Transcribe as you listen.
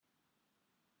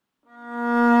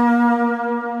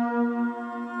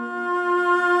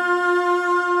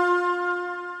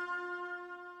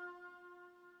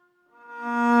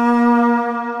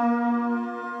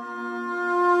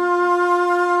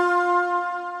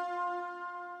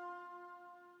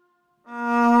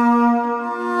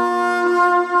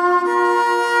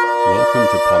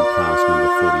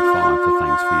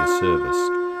Service.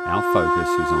 Our focus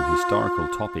is on historical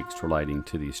topics relating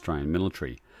to the Australian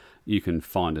military. You can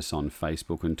find us on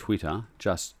Facebook and Twitter.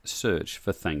 Just search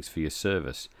for Thanks for Your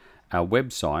Service. Our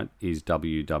website is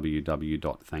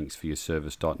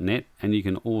www.thanksforyourservice.net, and you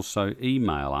can also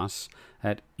email us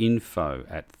at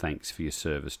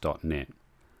info@thanksforyourservice.net.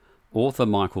 Author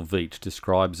Michael Veitch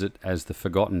describes it as the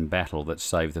forgotten battle that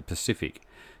saved the Pacific.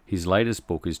 His latest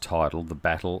book is titled The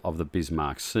Battle of the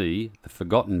Bismarck Sea, The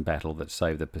Forgotten Battle That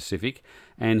Saved the Pacific,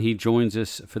 and he joins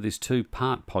us for this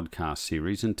two-part podcast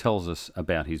series and tells us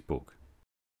about his book.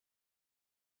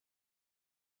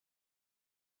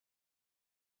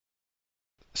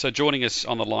 So joining us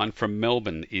on the line from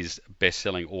Melbourne is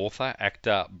best-selling author,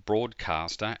 actor,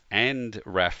 broadcaster and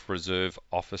RAF Reserve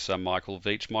Officer Michael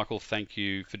Veitch. Michael, thank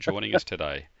you for joining us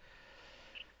today.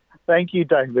 Thank you,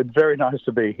 David. Very nice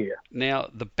to be here. Now,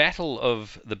 the Battle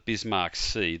of the Bismarck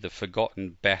Sea, the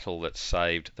forgotten battle that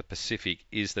saved the Pacific,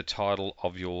 is the title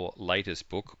of your latest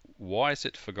book. Why is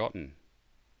it forgotten?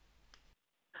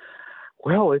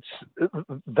 Well,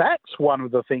 that's one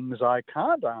of the things I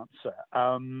can't answer,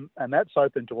 and that's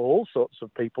open to all sorts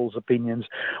of people's opinions.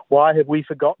 Why have we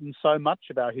forgotten so much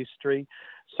of our history,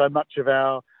 so much of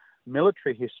our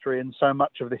military history, and so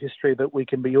much of the history that we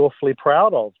can be awfully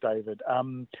proud of, David?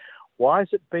 Why has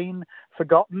it been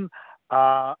forgotten?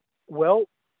 Well,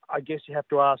 I guess you have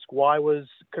to ask, why was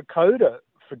Kokoda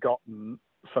forgotten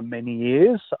for many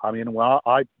years? I mean,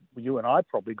 you and I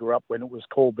probably grew up when it was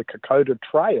called the Kokoda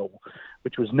Trail,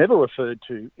 which was never referred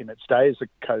to in its day as the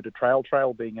Kokoda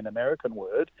Trail being an American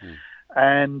word.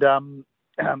 And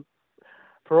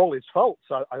for all its faults,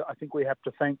 I think we have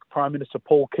to thank Prime Minister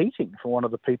Paul Keating for one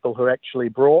of the people who actually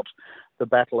brought the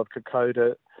Battle of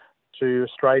Kokoda to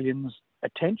Australians'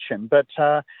 attention. But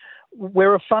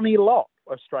we're a funny lot,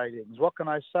 Australians. What can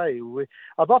I say?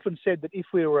 I've often said that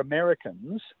if we were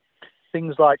Americans,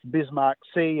 things like Bismarck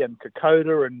Sea and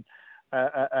Kokoda and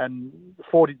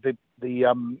the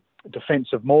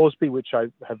defence of Moresby, which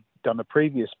I have done a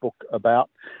previous book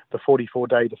about, the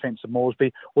 44-day defence of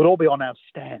Moresby, would all be on our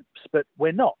stamps, but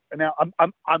we're not. Now,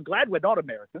 I'm glad we're not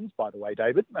Americans, by the way,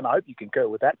 David, and I hope you concur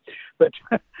with that. But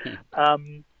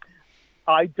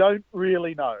I don't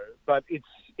really know. But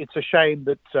it's a shame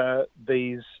that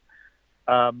these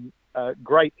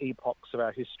great epochs of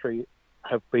our history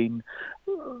have been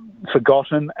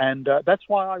forgotten, and that's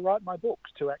why I write my books,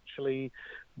 to actually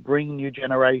bring new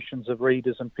generations of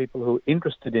readers and people who are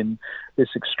interested in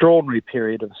this extraordinary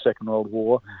period of the Second World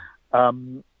War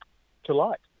to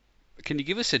light. Can you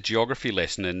give us a geography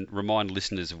lesson and remind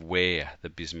listeners of where the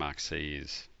Bismarck Sea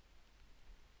is?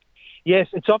 Yes,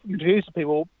 it's often confused to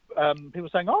people. People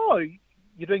saying, "Oh,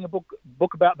 you're doing a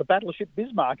book about the battleship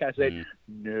Bismarck." I said,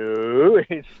 No,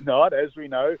 it's not. As we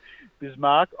know,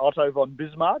 Otto von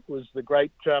Bismarck, was the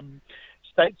great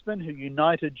statesman who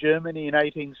united Germany in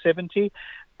 1870,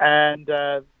 and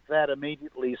that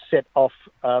immediately set off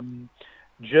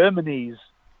Germany's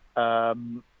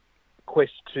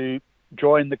quest to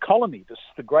join the colony.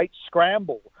 The great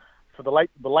scramble for the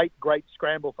late great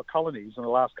scramble for colonies in the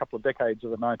last couple of decades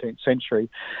of the 19th century,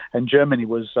 and Germany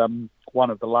was one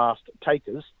of the last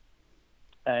takers,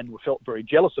 and we felt very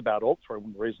jealous about it for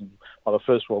the reason why the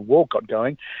First World War got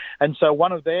going. And so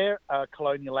one of their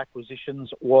colonial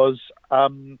acquisitions was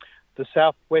the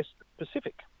Southwest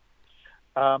Pacific,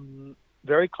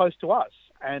 very close to us,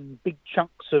 and big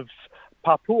chunks of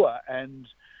Papua and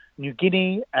New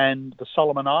Guinea and the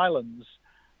Solomon Islands,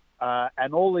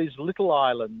 and all these little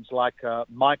islands like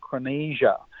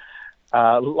Micronesia,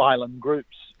 island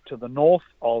groups to the north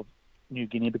of New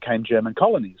Guinea became German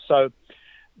colonies. So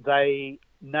they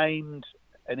named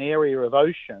an area of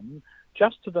ocean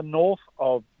just to the north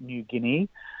of New Guinea,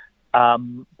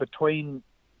 between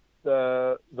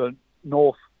the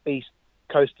northeast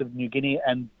coast of New Guinea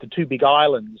and the two big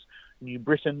islands, New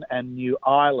Britain and New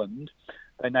Ireland.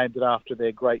 They named it after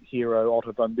their great hero,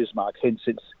 Otto von Bismarck. Hence,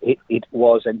 it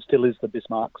was and still is the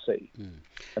Bismarck Sea.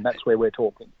 And that's where we're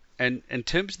talking. And in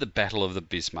terms of the Battle of the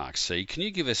Bismarck Sea, can you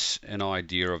give us an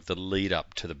idea of the lead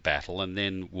up to the battle, and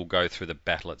then we'll go through the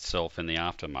battle itself and the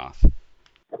aftermath?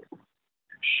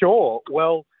 Sure.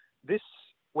 Well,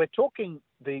 we're talking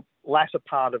the latter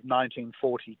part of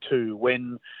 1942,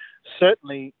 when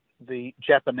certainly the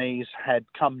Japanese had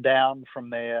come down from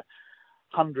their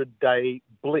 100-day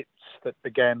blitz that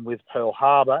began with Pearl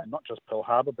Harbor, and not just Pearl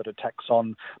Harbor, but attacks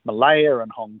on Malaya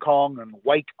and Hong Kong and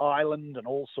Wake Island and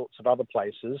all sorts of other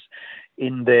places,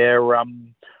 in their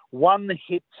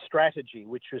one-hit strategy,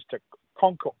 which was to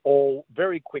conquer all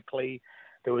very quickly.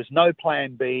 There was no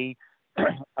plan B,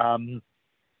 and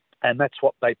that's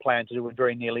what they planned to do, and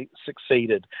very nearly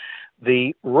succeeded.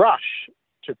 The rush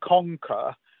to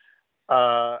conquer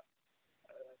by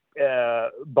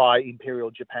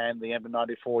Imperial Japan, the end of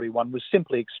 1941, was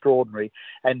simply extraordinary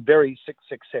and very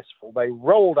successful. They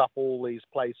rolled up all these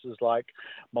places like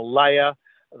Malaya.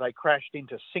 They crashed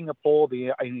into Singapore,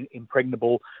 the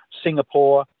impregnable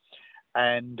Singapore,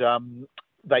 and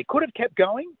they could have kept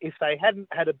going if they hadn't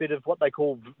had a bit of what they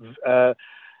call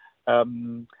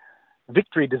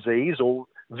victory disease or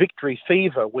victory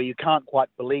fever, where you can't quite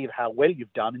believe how well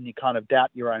you've done and you kind of doubt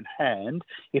your own hand.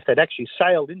 If they'd actually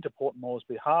sailed into Port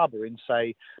Moresby Harbour in,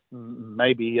 say,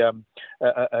 maybe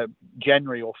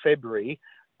January or February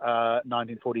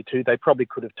 1942, they probably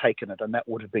could have taken it, and that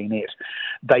would have been it.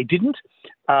 They didn't.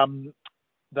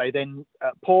 They then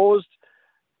paused.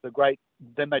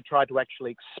 Then they tried to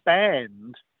actually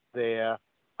expand their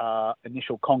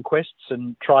initial conquests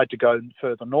and tried to go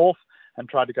further north and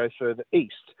tried to go further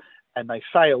east. And they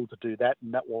failed to do that,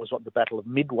 and that was what the Battle of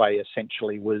Midway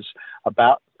essentially was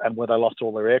about, and where they lost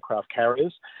all their aircraft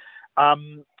carriers.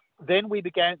 Then,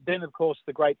 of course,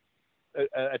 the great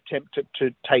attempt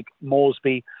to take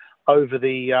Moresby over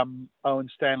the Owen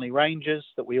Stanley Ranges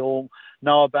that we all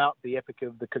know about, the epic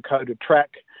of the Kokoda Track,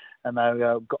 and they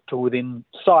got to within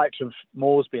sight of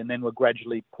Moresby and then were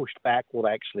gradually pushed back. Well,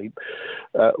 they actually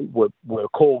were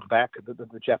called back,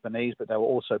 the Japanese, but they were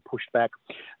also pushed back.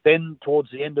 Then towards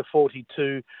the end of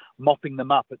 42, mopping them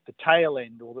up at the tail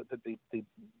end, or the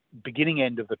beginning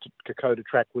end of the Kokoda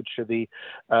Track, which are the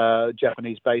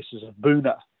Japanese bases of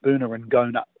Buna and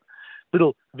Gona.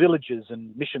 Little villages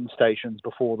and mission stations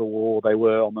before the war. They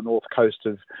were on the north coast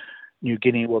of New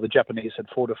Guinea, where the Japanese had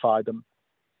fortified them.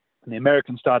 And the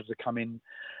Americans started to come in,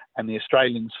 and the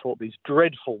Australians fought these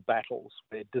dreadful battles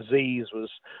where disease was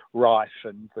rife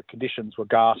and the conditions were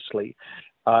ghastly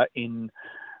in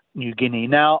New Guinea.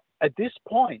 Now, at this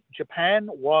point, Japan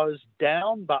was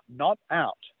down but not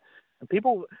out. And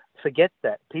people forget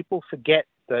that. People forget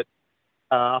that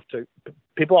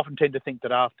people often tend to think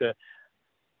that after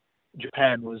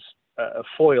Japan was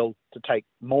foiled to take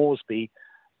Moresby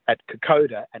at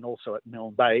Kokoda and also at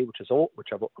Milne Bay, which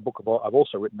I've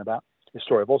also written about, a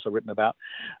story I've also written about,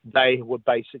 they were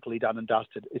basically done and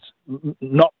dusted. It's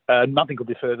not nothing could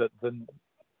be further than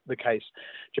the case.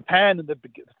 Japan in the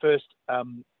first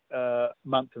month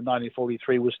of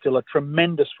 1943 was still a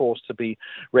tremendous force to be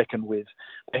reckoned with.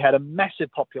 They had a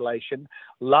massive population,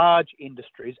 large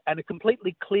industries, and a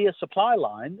completely clear supply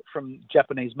line from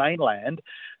Japanese mainland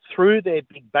through their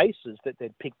big bases that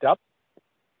they'd picked up.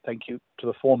 Thank you to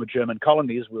the former German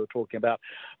colonies we were talking about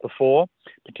before,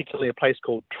 particularly a place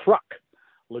called Truk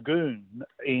Lagoon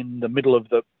in the middle of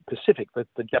the Pacific that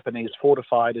the Japanese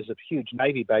fortified as a huge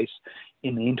Navy base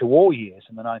in the interwar years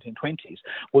in the 1920s.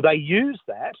 Well, they used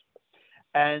that,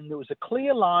 and there was a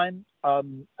clear line, a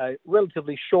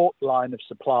relatively short line of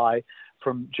supply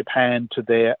from Japan to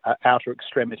their outer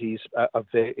extremities of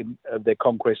their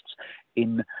conquests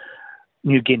in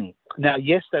New Guinea. Now,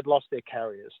 yes, they'd lost their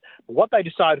carriers, but what they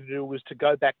decided to do was to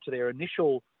go back to their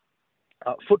initial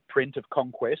footprint of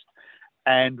conquest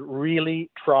and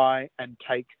really try and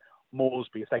take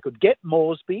Moresby. If they could get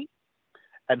Moresby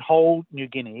and hold New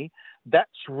Guinea,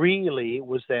 that's really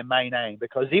was their main aim,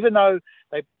 because even though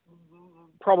they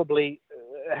probably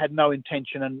had no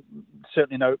intention and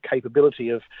certainly no capability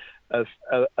of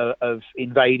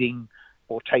invading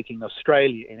or taking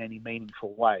Australia in any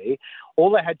meaningful way,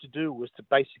 all they had to do was to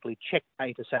basically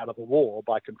checkmate us out of the war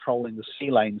by controlling the sea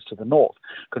lanes to the north,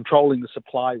 controlling the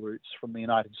supply routes from the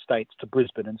United States to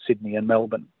Brisbane and Sydney and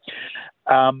Melbourne.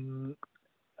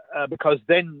 Because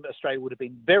then Australia would have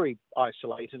been very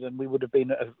isolated, and we would have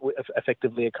been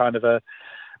effectively a kind of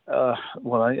I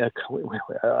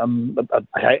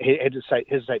hesitate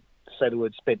to say the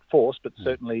word spent force, but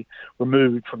certainly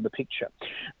removed from the picture.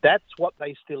 That's what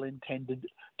they still intended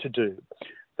to do.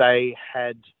 They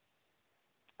had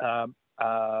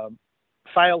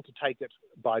failed to take it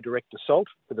by direct assault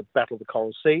for the Battle of the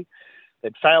Coral Sea.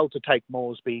 They'd failed to take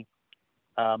Moresby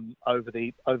over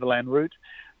the overland route.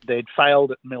 They'd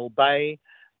failed at Mill Bay,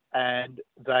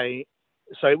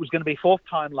 so it was going to be fourth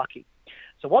time lucky.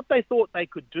 So what they thought they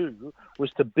could do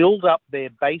was to build up their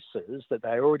bases that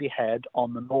they already had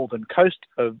on the northern coast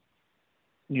of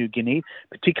New Guinea,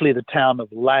 particularly the town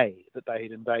of Lae that they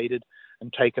had invaded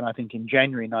and taken, I think, in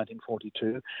January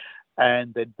 1942,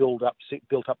 and they'd built up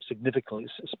significantly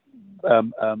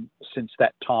since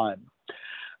that time.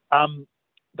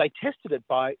 They tested it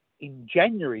in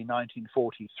January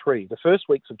 1943, the first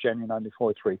weeks of January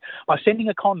 1943, by sending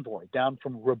a convoy down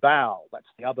from Rabaul. That's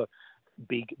the other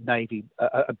big navy,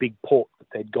 a big port that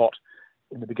they'd got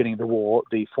in the beginning of the war,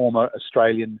 the former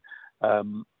Australian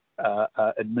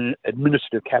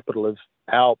administrative capital of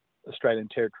our Australian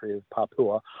territory of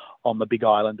Papua on the big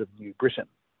island of New Britain.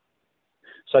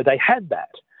 So they had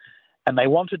that, and they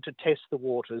wanted to test the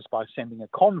waters by sending a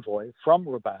convoy from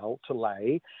Rabaul to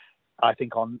Lae, I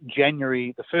think on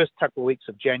January, the first couple of weeks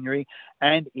of January,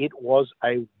 and it was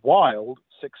a wild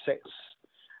success.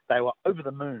 They were over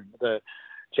the moon, the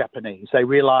Japanese. They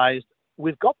realised,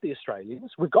 we've got the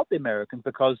Australians, we've got the Americans,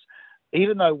 because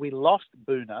even though we lost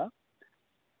Buna,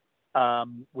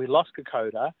 we lost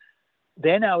Kokoda,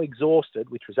 they're now exhausted,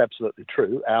 which was absolutely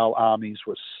true. Our armies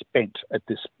were spent at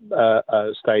this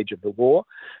stage of the war.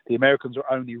 The Americans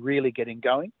were only really getting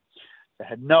going. They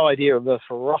had no idea of the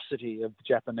ferocity of the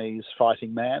Japanese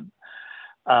fighting man.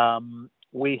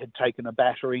 We had taken a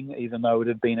battering, even though it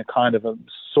had been a kind of a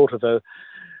sort of a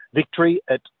victory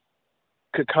at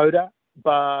Kokoda,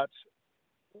 but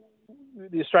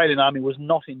the Australian army was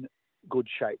not in good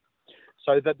shape.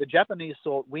 So that the Japanese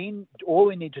thought, all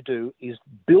we need to do is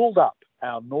build up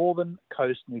our northern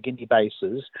coast New Guinea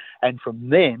bases, and from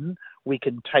then we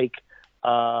can take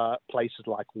places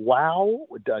like WAU,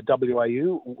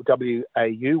 WAU,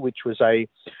 which was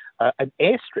an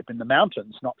airstrip in the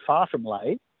mountains not far from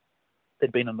Lae.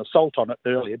 There'd been an assault on it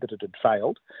earlier, but it had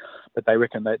failed, but they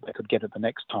reckon they could get it the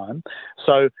next time.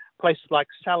 So places like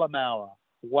Salamaua,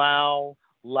 WAU,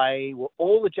 Lae were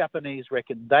all the Japanese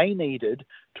reckoned they needed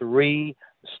to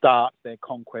restart their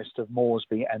conquest of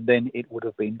Moresby, and then it would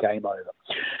have been game over.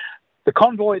 The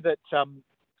convoy that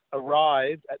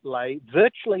arrived at Lae,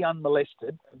 virtually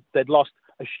unmolested, they'd lost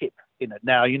a ship in it.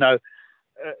 Now,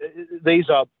 these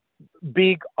are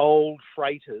big old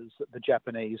freighters that the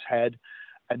Japanese had,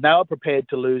 and they were prepared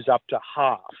to lose up to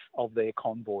half of their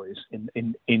convoys in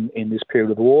this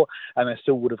period of the war, and they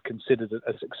still would have considered it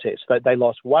a success. They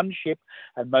lost one ship,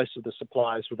 and most of the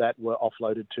supplies for that were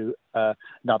offloaded to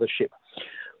another ship.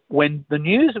 When the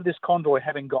news of this convoy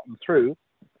having gotten through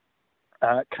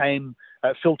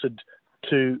filtered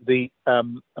to the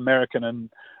American and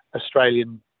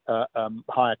Australian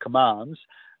higher commands,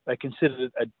 they considered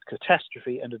it a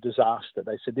catastrophe and a disaster.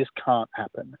 They said, this can't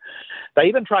happen. They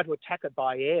even tried to attack it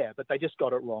by air, but they just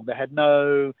got it wrong. They had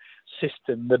no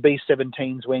system. The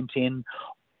B-17s went in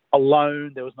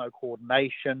alone. There was no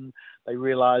coordination. They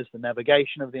realised the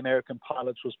navigation of the American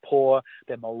pilots was poor.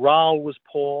 Their morale was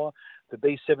poor. The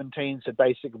B-17s had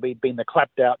basically been the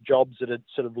clapped-out jobs that had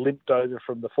sort of limped over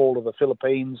from the fall of the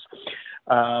Philippines.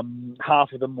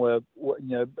 Half of them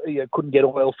couldn't get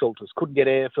oil filters, couldn't get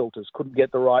air filters, couldn't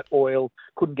get the right oil,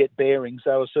 couldn't get bearings.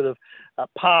 They were sort of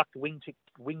parked wingtip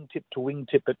to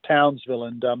wingtip at Townsville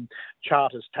and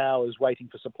Charters Towers waiting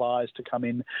for supplies to come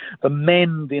in.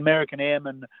 The American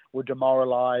airmen were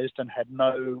demoralised and had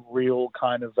no real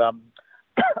kind of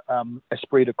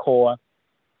esprit de corps.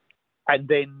 And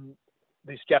then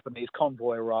this Japanese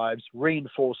convoy arrives,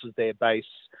 reinforces their base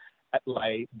at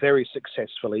Lae very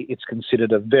successfully. It's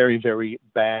considered a very, very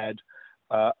bad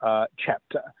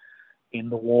chapter in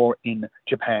the war in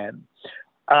Japan.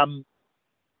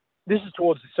 This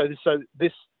was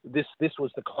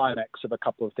the climax of a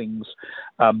couple of things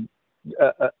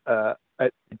at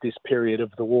this period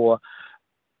of the war.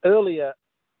 Earlier,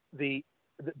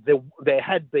 there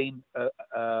had been,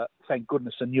 thank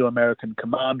goodness, a new American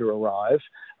commander arrive,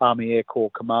 Army Air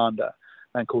Corps commander,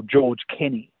 a man called George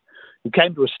Kenny, who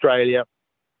came to Australia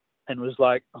and was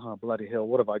like, oh, bloody hell,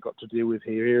 what have I got to deal with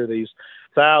here? Here are these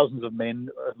thousands of men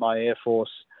of my Air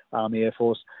Force, Army Air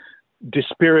Force,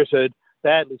 dispirited,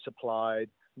 badly supplied,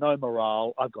 no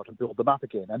morale. I've got to build them up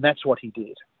again. And that's what he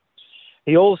did.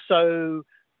 He also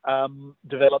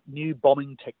developed new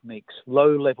bombing techniques,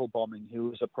 low-level bombing. He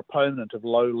was a proponent of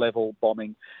low-level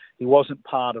bombing. He wasn't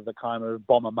part of the kind of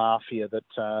bomber mafia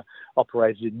that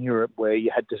operated in Europe, where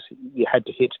you had to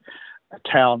hit a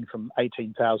town from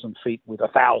 18,000 feet with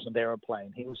 1,000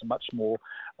 aeroplane. He was a much more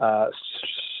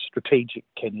strategic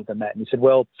Kenny than that. And he said,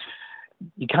 well,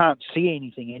 you can't see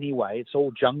anything anyway. It's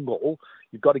all jungle.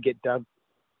 You've got to get down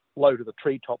low to the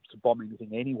treetops to bomb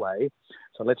anything anyway.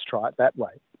 So let's try it that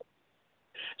way.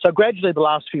 So gradually, the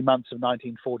last few months of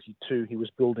 1942, he was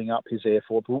building up his Air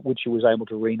Force, which he was able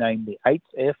to rename the 8th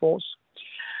Air Force.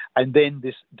 And then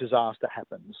this disaster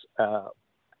happens.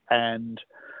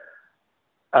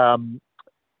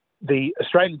 The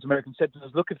Australians, Americans said to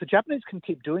us, look, if the Japanese can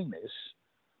keep doing this,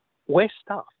 we're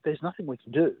stuffed. There's nothing we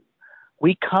can do.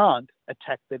 We can't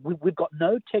attack them. We've got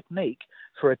no technique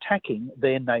for attacking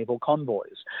their naval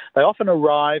convoys. They often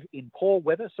arrive in poor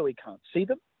weather, so we can't see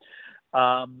them.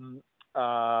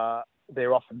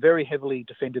 They're often very heavily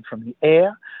defended from the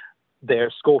air. They're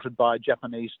escorted by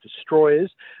Japanese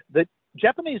destroyers. That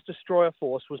Japanese destroyer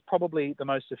force was probably the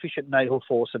most efficient naval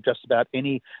force of just about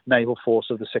any naval force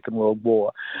of the Second World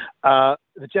War.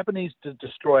 The Japanese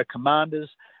destroyer commanders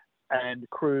and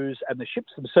crews and the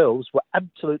ships themselves were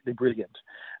absolutely brilliant.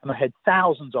 And they had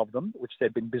thousands of them, which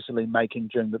they'd been busily making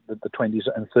during the 20s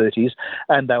and 30s.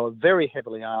 And they were very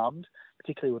heavily armed,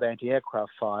 particularly with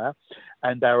anti-aircraft fire.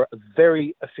 And they were a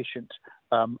very efficient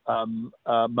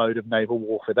mode of naval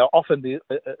warfare. They're often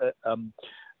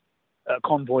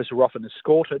convoys were often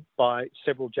escorted by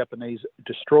several Japanese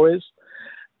destroyers,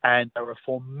 and they were a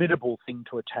formidable thing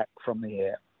to attack from the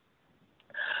air.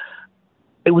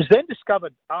 It was then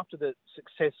discovered after the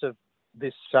success of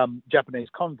this Japanese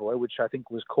convoy, which I think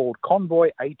was called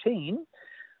Convoy 18,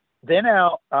 then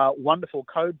our wonderful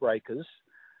code breakers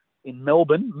in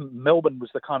Melbourne was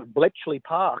the kind of Bletchley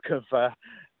Park of,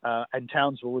 and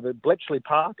Townsville were the Bletchley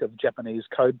Park of Japanese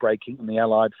code breaking in the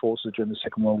Allied forces during the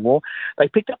Second World War. They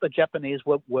picked up the Japanese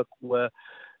were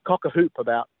cock-a-hoop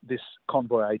about this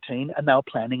Convoy 18, and they were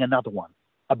planning another one,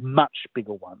 a much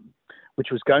bigger one,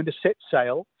 which was going to set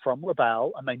sail from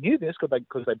Rabaul, and they knew this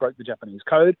because they broke the Japanese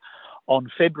code,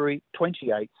 on February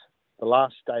 28th, the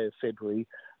last day of February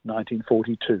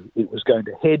 1942. It was going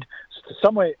to head to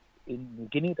somewhere in New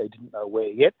Guinea, they didn't know where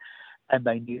yet, and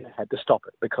they knew they had to stop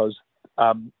it because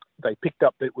they picked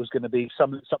up it was going to be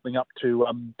something up to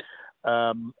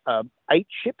 8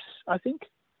 ships, I think,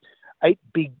 8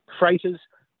 big freighters,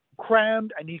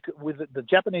 crammed, and you could, with the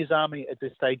Japanese army at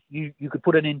this stage, you could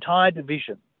put an entire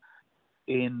division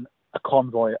in a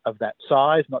convoy of that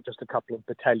size, not just a couple of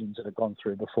battalions that had gone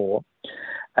through before,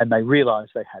 and they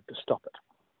realised they had to stop it.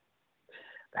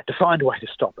 They had to find a way to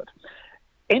stop it.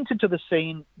 Entered to the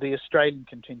scene the Australian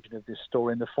contingent of this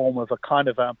story in the form of a kind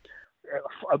of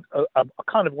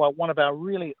one of our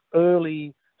really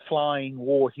early flying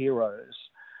war heroes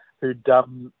who'd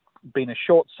been a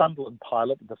short Sunderland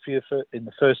pilot in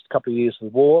the first couple of years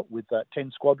of the war with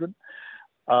 10 Squadron.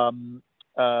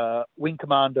 Wing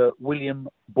Commander William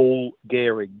Bull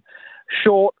Gehring.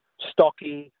 Short,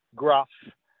 stocky, gruff,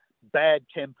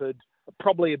 bad-tempered,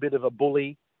 probably a bit of a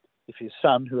bully, if his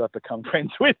son, who I've become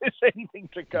friends with, is anything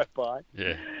to go by.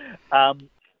 Yeah.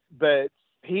 But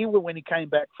when he came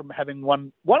back from having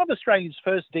won one of Australia's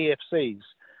first DFCs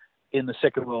in the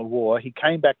Second World War, he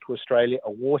came back to Australia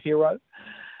a war hero,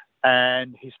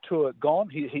 and his tour gone.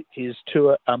 His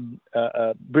tour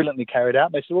brilliantly carried out.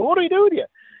 And they said, "Well, what do we do with you?"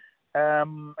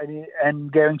 And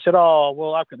Gehring said, "Oh,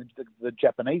 well, the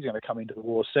Japanese are going to come into the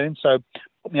war soon, so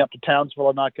put me up to Townsville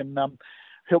and I can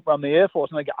help run the Air Force."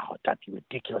 And they go, "Oh, don't be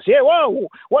ridiculous." "Yeah, well,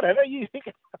 whatever. You think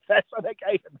that's why they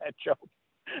gave him that job."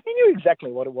 He knew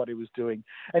exactly what he was doing,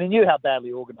 and he knew how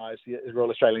badly organised the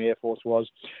Royal Australian Air Force was.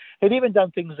 He'd even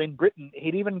done things in Britain.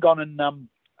 He'd even gone and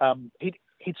he'd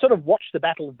sort of watched the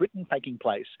Battle of Britain taking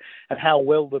place and how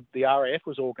well the RAF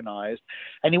was organised.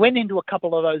 And he went into a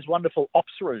couple of those wonderful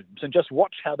ops rooms and just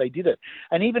watched how they did it,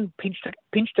 and even pinched a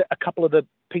couple of the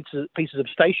pieces of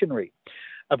stationery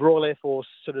of Royal Air Force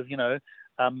sort of,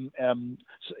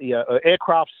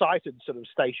 aircraft sighted sort of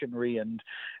stationery and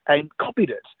copied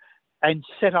it and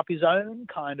set up his own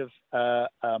kind of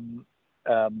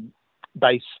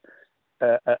base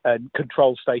and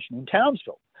control station in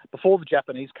Townsville before the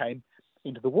Japanese came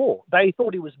into the war. They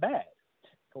thought he was mad.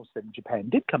 Of course, then Japan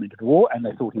did come into the war, and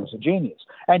they thought he was a genius.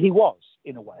 And he was,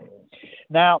 in a way.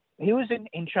 Now, he was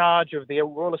in charge of the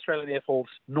Royal Australian Air Force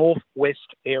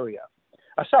northwest area.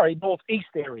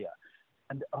 Northeast area.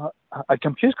 And I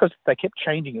confused because they kept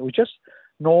changing. It was just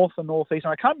north and northeast.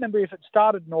 And I can't remember if it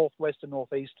started northwest and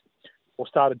northeast or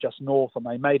started just north and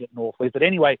they made it northwest. But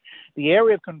anyway, the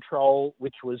area of control,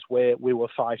 which was where we were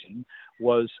fighting,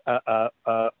 was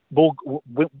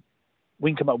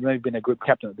Wing Commander, maybe been a group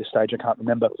captain at this stage, I can't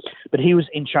remember, but he was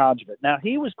in charge of it. Now,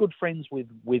 he was good friends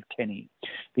with Kenny,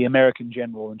 the American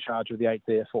general in charge of the 8th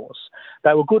Air Force.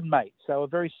 They were good mates. They were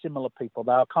very similar people.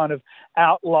 They were kind of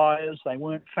outliers. They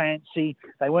weren't fancy.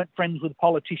 They weren't friends with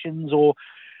politicians or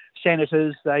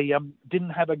senators. They didn't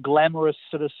have a glamorous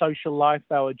sort of social life.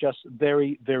 They were just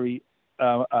very, very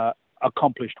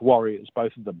accomplished warriors,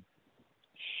 both of them.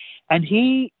 And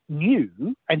he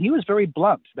knew, and he was very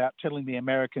blunt about telling the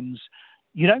Americans,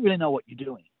 you don't really know what you're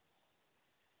doing.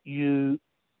 You're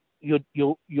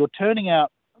turning out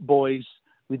boys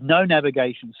with no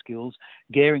navigation skills.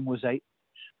 Gehring was a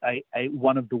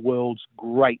one of the world's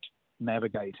great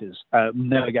navigator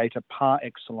par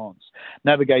excellence.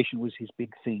 Navigation was his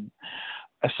big thing.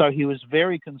 So he was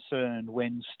very concerned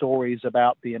when stories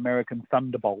about the American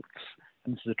Thunderbolts,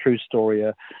 and this is a true story,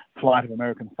 a flight of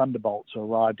American Thunderbolts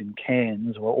arrived in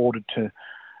Cairns, were ordered to,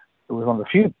 it was one of the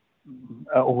few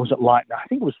or was it Lightning? I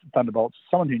think it was Thunderbolts.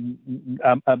 Someone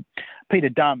who, Peter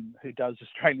Dunn, who does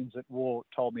Australians at War,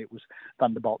 told me it was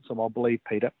Thunderbolts, so I'll believe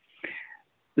Peter.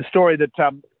 The story that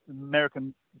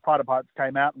American fighter pilots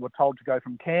came out and were told to go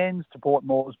from Cairns to Port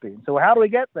Moresby. So how do we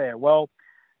get there? Well,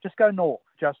 just go north.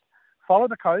 Just follow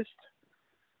the coast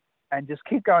and just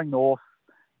keep going north,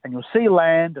 and you'll see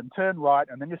land, and turn right,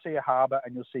 and then you'll see a harbour,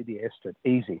 and you'll see the airstrip.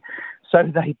 Easy. So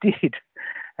they did,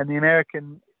 and the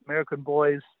American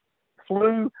boys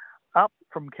flew up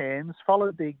from Cairns,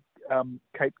 followed the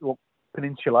Cape York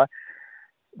Peninsula,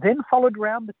 then followed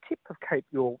around the tip of Cape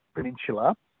York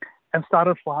Peninsula, and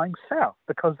started flying south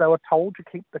because they were told to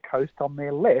keep the coast on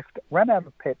their left, ran out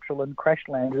of petrol, and crash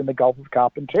landed in the Gulf of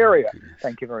Carpentaria.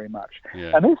 Thank you very much.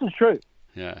 Yeah. And this is true.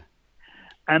 Yeah.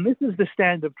 And this is the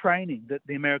standard training that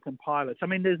the American pilots, I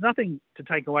mean, there's nothing to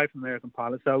take away from American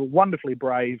pilots. They were wonderfully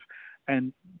brave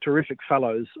and terrific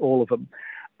fellows, all of them.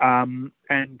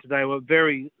 And they were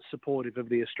very supportive of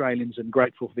the Australians and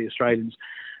grateful for the Australians,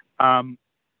 even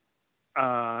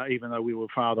though we were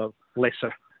far the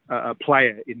lesser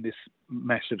player in this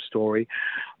massive story.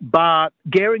 But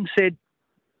Goering said,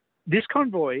 this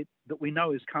convoy that we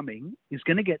know is coming is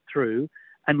going to get through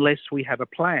unless we have a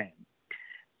plan.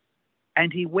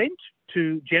 And he went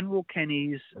to General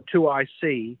Kenny's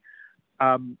 2IC,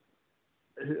 and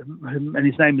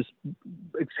his name has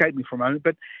escaped me for a moment,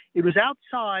 but it was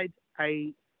outside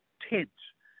a tent,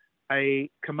 a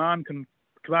command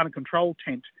and control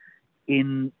tent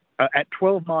in at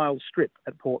 12 Mile Strip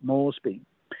at Port Moresby.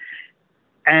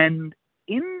 And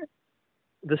in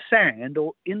the sand,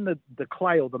 or in the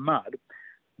clay or the mud,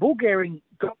 Bull Goering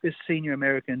got this senior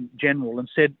American general and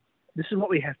said, this is what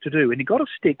we have to do. And he got a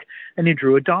stick and he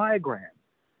drew a diagram.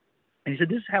 And he said,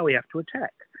 this is how we have to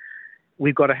attack.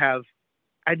 We've got to have,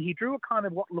 and he drew a kind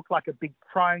of what looked like a big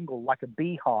triangle, like a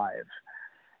beehive.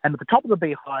 And at the top of the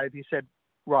beehive, he said,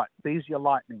 right, these are your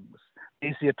lightnings.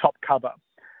 These are your top cover.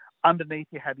 Underneath,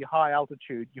 you have your high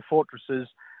altitude, your fortresses,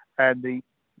 and the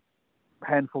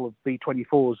handful of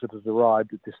B-24s that has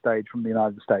arrived at this stage from the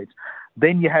United States.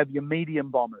 Then you have your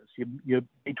medium bombers, your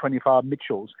B-25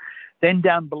 Mitchells. Then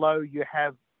down below you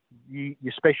have your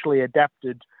specially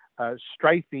adapted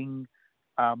strafing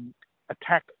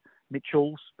attack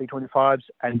Mitchells, B-25s,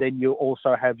 and then you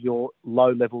also have your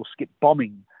low-level skip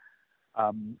bombing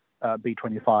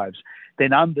B-25s.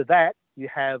 Then under that you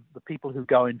have the people who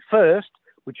go in first,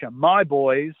 which are my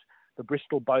boys, the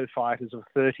Bristol Beaufighters of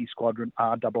 30 Squadron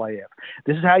RAAF.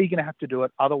 This is how you're going to have to do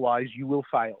it, otherwise you will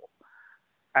fail.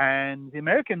 And the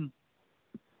American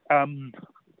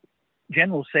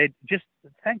general said, just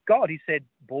thank God, he said,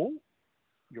 Bull,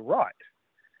 you're right.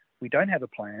 We don't have a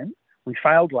plan. We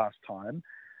failed last time,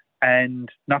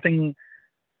 and nothing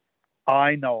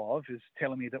I know of is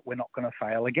telling me that we're not going to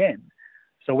fail again.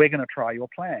 So we're going to try your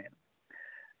plan.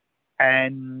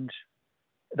 And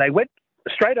they went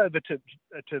straight over to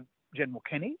General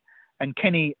Kenny, and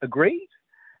Kenny agreed.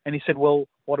 And he said, well,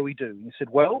 what do we do? And he said,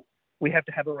 well, we have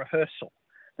to have a rehearsal.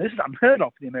 Now, this is unheard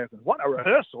of for the Americans. What, a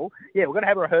rehearsal? Yeah, we're going to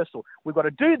have a rehearsal. We've got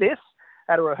to do this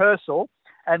at a rehearsal,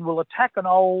 and we'll attack an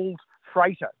old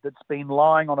freighter that's been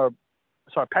lying on a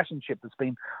passenger ship that's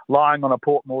been lying on a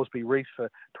Port Moresby reef for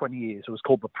 20 years. It was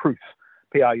called the Pruth,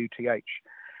 P-R-U-T-H.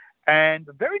 And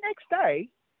the very next day,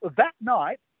 that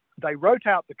night, they wrote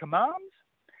out the commands.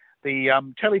 The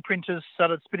teleprinters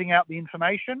started spitting out the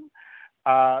information.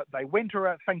 They went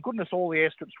around. Thank goodness all the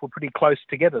airstrips were pretty close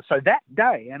together. So that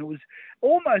day, and it was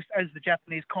almost as the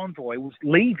Japanese convoy was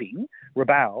leaving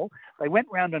Rabaul, they went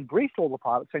round and briefed all the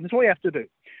pilots, saying, this is what you have to do.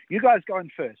 You guys go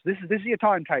in first. This is your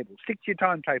timetable. Stick to your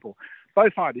timetable.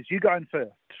 Both fighters, you go in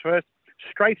first. First,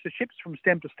 strafe the ships from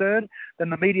stem to stern. Then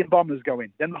the medium bombers go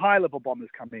in. Then the high-level bombers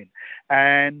come in.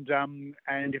 And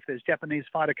if there's Japanese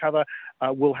fighter cover,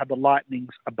 we'll have the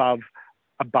lightnings above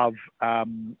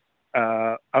them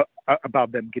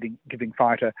giving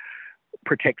fighter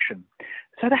protection.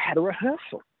 So they had a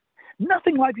rehearsal.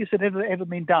 Nothing like this had ever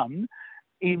been done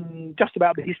in just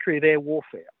about the history of air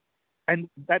warfare. And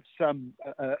that's, I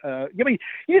mean,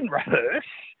 you didn't rehearse.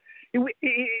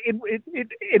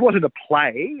 It wasn't a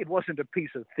play. It wasn't a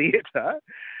piece of theatre.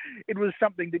 It was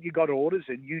something that you got orders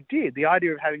and you did. The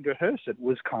idea of having to rehearse it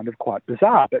was kind of quite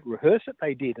bizarre, but rehearse it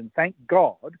they did. And thank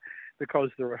God, because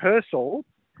the rehearsal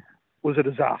was a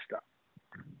disaster.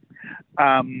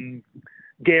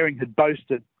 Goering had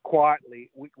boasted quietly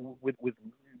with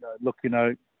look,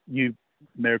 you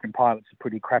American pilots are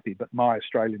pretty crappy, but my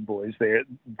Australian boys, they're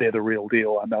the real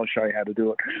deal, and they'll show you how to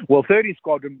do it. Well, 30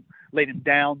 Squadron let him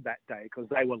down that day because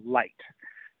they were late.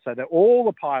 So that all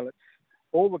the pilots,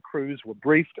 all the crews were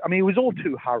briefed. I mean, it was all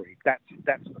too hurried. That's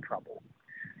the trouble.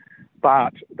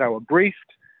 But they were briefed.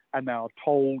 and they were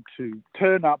told to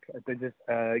turn up at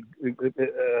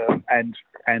and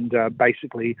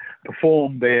basically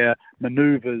perform their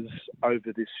manoeuvres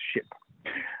over this ship.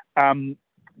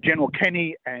 General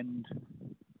Kenny and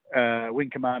Wing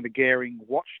Commander Goering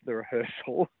watched the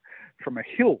rehearsal from a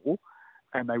hill,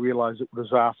 and they realised it was a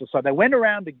disaster. So they went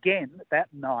around again that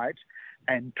night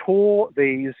and tore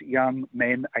these young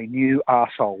men a new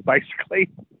arsehole, basically,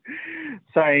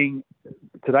 saying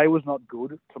today was not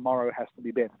good, tomorrow has to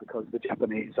be better because the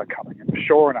Japanese are coming. And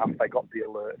sure enough, they got the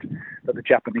alert that the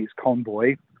Japanese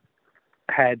convoy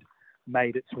had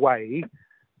made its way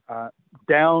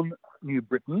down New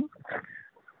Britain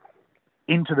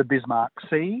into the Bismarck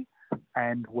Sea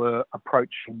and were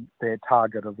approaching their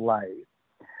target of Lae.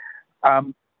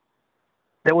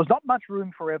 There was not much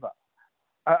room for error.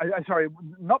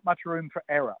 Not much room for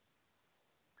error.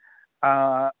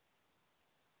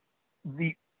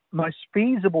 The most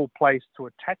feasible place to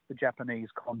attack the Japanese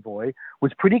convoy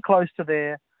was pretty close to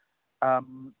their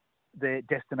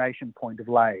destination point of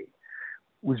Lae. It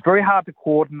was very hard to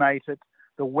coordinate it.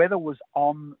 The weather was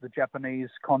on the Japanese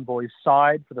convoy's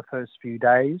side for the first few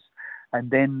days, and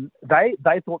then they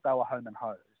thought they were home and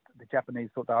hosed. The Japanese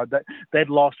thought they'd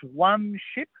lost one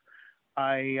ship,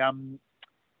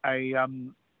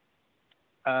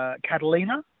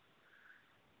 Catalina,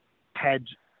 had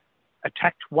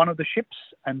attacked one of the ships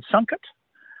and sunk it,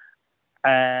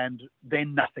 and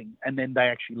then nothing. And then they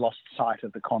actually lost sight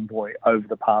of the convoy over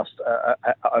the past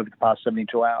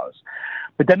 72 hours.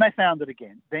 But then they found it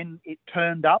again. Then it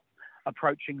turned up,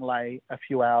 approaching Lae a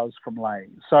few hours from Lae.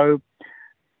 So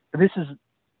this is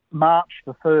March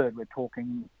the 3rd we're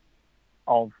talking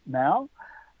of now,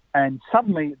 and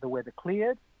suddenly the weather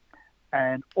cleared,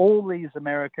 and all these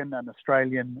American and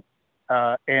Australian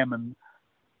airmen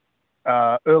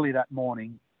early that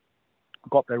morning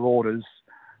got their orders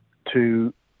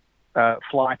to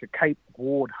fly to Cape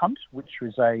Ward Hunt, which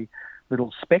was a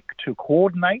little speck to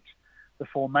coordinate the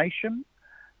formation,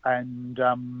 and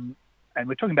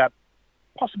we're talking about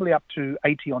possibly up to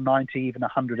 80 or 90, even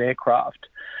 100 aircraft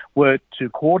were to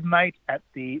coordinate at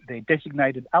their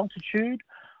designated altitude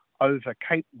over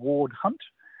Cape Ward Hunt,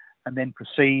 and then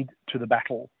proceed to the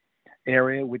battle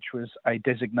area, which was a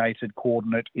designated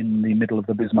coordinate in the middle of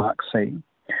the Bismarck Sea.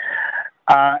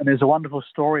 And there's a wonderful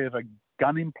story of a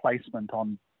gun emplacement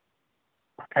on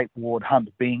Cape Ward Hunt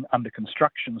being under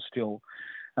construction still,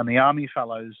 and the Army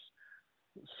fellows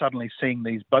suddenly seeing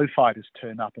these Beaufighters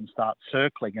turn up and start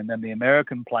circling, and then the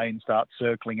American plane starts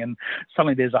circling, and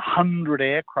suddenly there's 100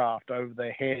 aircraft over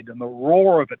their head, and the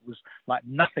roar of it was like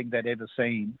nothing they'd ever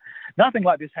seen. Nothing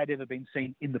like this had ever been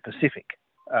seen in the Pacific,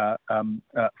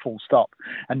 full stop,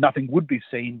 and nothing would be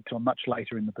seen till much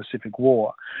later in the Pacific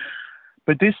War.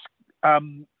 But this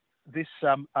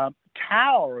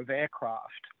tower of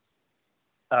aircraft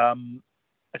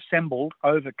assembled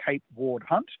over Cape Ward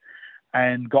Hunt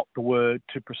and got the word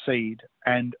to proceed,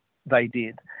 and they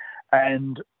did.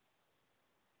 And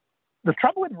the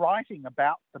trouble with writing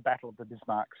about the Battle of the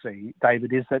Bismarck Sea,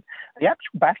 David, is that the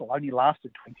actual battle only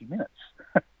lasted 20 minutes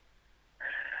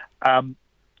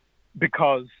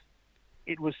because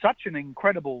it was such an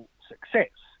incredible success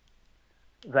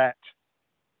that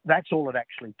that's all it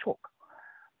actually took.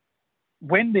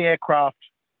 When the aircraft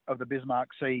of the Bismarck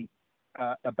Sea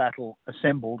battle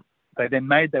assembled, they then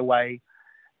made their way.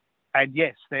 And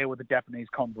yes, there were the Japanese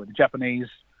convoy. The Japanese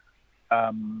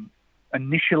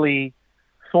initially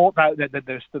thought that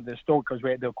their story, because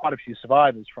there were quite a few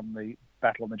survivors from the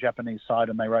battle on the Japanese side,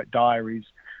 and they wrote diaries,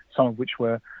 some of which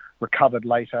were recovered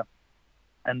later.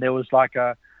 And there was like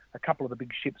a couple of the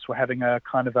big ships were having a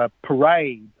kind of a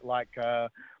parade, like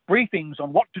briefings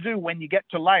on what to do when you get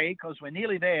to Lae, because we're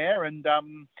nearly there. And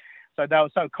so they were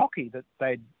so cocky that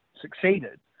they'd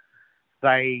succeeded.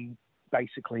 They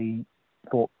basically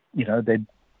thought, they'd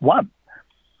won.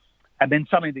 And then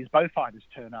suddenly these Beaufighters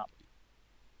turn up.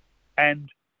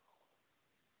 And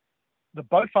the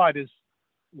Beaufighters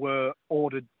were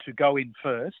ordered to go in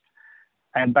first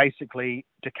and basically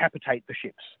decapitate the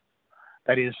ships.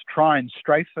 That is, try and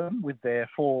strafe them with their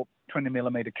 4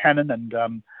 20mm cannon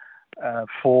and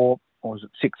 4, or was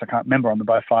it 6, I can't remember, on the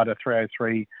Beaufighter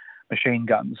 303 machine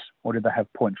guns. Or did they have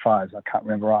 .5s? I can't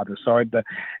remember either. Sorry, the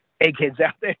eggheads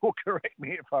out there will correct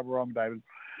me if I'm wrong, David.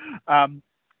 And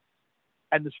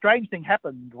the strange thing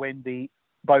happened when the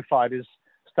Beaufighters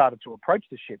started to approach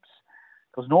the ships,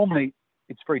 because normally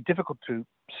it's very difficult to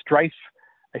strafe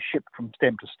a ship from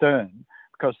stem to stern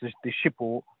because the ship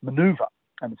will maneuver,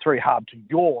 and it's very hard to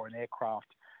yaw an aircraft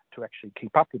to actually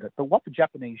keep up with it. But what the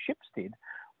Japanese ships did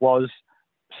was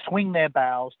swing their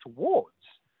bows towards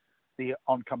the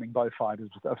oncoming bow fighters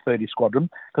of 30 Squadron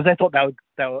because they thought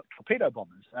they were torpedo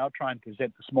bombers. They were trying to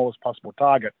present the smallest possible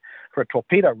target for a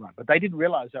torpedo run, but they didn't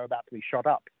realise they were about to be shot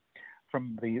up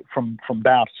from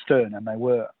bow to stern, and they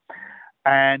were.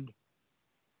 And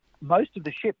most of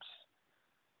the ships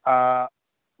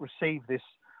received this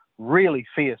really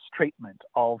fierce treatment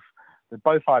of the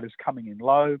bow fighters coming in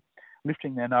low,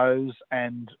 lifting their nose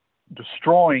and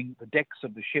destroying the decks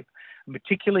of the ship, and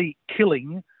particularly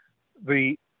killing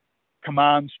the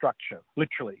command structure,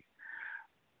 literally.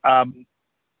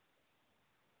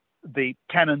 The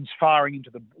cannons firing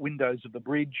into the windows of the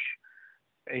bridge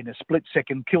in a split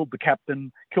second killed the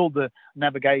captain, killed the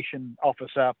navigation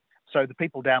officer, so the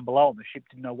people down below on the ship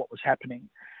didn't know what was happening.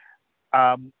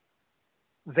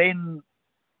 Then,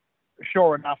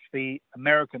 sure enough, the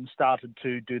Americans started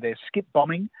to do their skip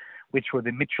bombing, which were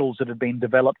the Mitchells that had been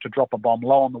developed to drop a bomb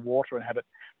low on the water and have it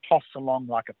tossed along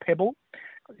like a pebble.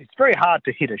 It's very hard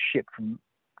to hit a ship from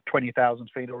 20,000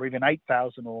 feet or even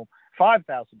 8,000 or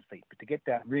 5,000 feet, but to get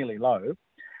down really low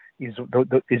is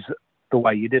the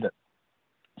way you did it.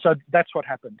 So that's what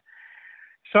happened.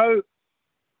 So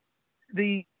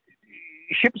the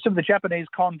ships of the Japanese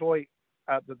convoy,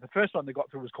 the first one they got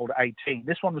through was called 18.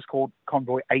 This one was called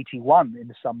Convoy 81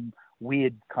 in some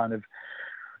weird kind of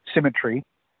symmetry.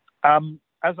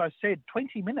 As I said,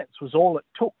 20 minutes was all it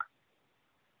took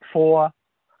for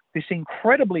this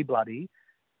incredibly bloody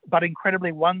but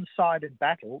incredibly one-sided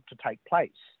battle to take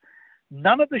place.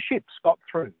 None of the ships got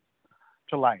through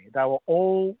to Lae. They were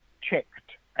all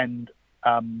checked and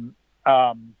sunk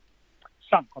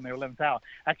on their 11th hour.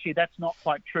 Actually, that's not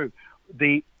quite true.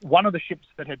 One of the ships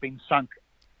that had been sunk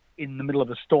in the middle of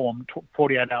a storm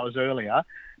 48 hours earlier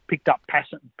picked up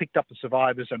the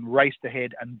survivors and raced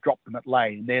ahead and dropped them at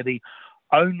Lae. And they're the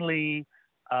only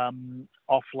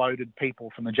offloaded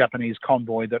people from the Japanese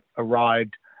convoy that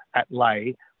arrived at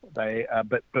Lae.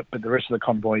 But the rest of the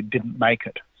convoy didn't make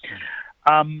it.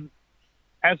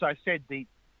 As I said,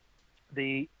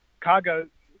 the cargo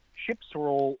ships were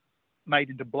all made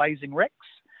into blazing wrecks.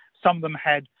 Some of them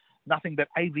had nothing but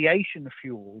aviation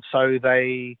fuel, so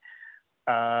they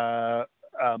were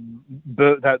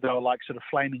like sort of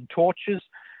flaming torches.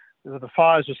 The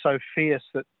fires were so fierce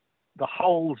that the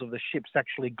hulls of the ships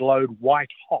actually glowed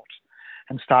white hot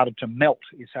and started to melt,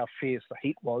 is how fierce the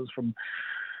heat was from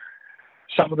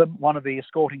some of them. One of the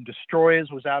escorting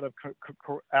destroyers was out of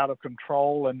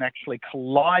control and actually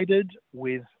collided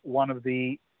with one of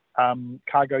the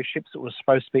cargo ships that was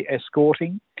supposed to be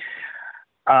escorting.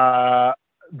 One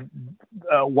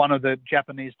of the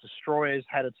Japanese destroyers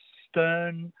had its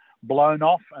stern blown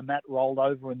off, and that rolled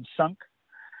over and sunk.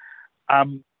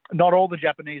 Not all the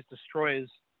Japanese destroyers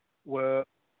were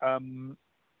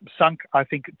sunk. I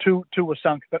think two were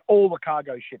sunk, but all the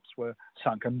cargo ships were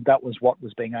sunk, and that was what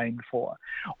was being aimed for.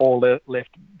 All left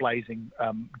blazing,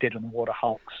 dead in the water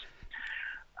hulks.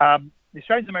 The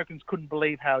Australians and Americans couldn't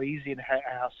believe how easy and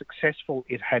how successful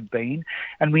it had been.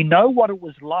 And we know what it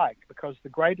was like because the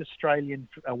great Australian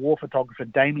war photographer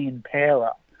Damien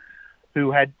Parer,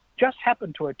 who had just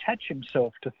happened to attach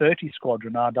himself to 30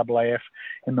 Squadron RAAF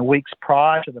in the weeks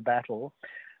prior to the battle,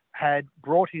 had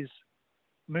brought his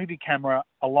movie camera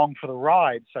along for the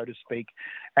ride, so to speak,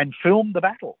 and filmed the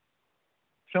battle,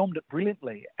 filmed it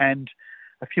brilliantly. And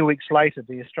a few weeks later,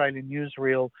 the Australian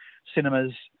newsreel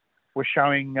cinemas were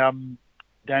showing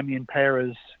Damien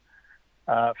Parer's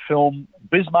film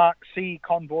Bismarck Sea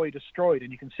Convoy Destroyed,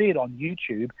 and you can see it on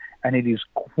YouTube, and it is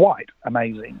quite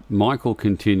amazing. Michael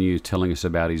continues telling us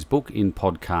about his book in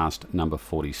podcast number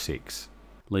 46.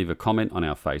 Leave a comment on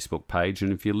our Facebook page,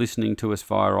 and if you're listening to us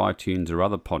via iTunes or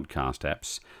other podcast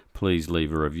apps, please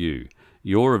leave a review.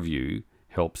 Your review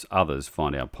helps others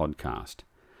find our podcast.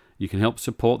 You can help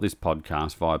support this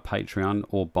podcast via Patreon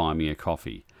or Buy Me a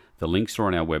Coffee. The links are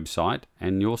on our website,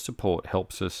 and your support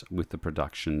helps us with the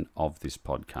production of this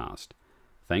podcast.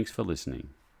 Thanks for listening.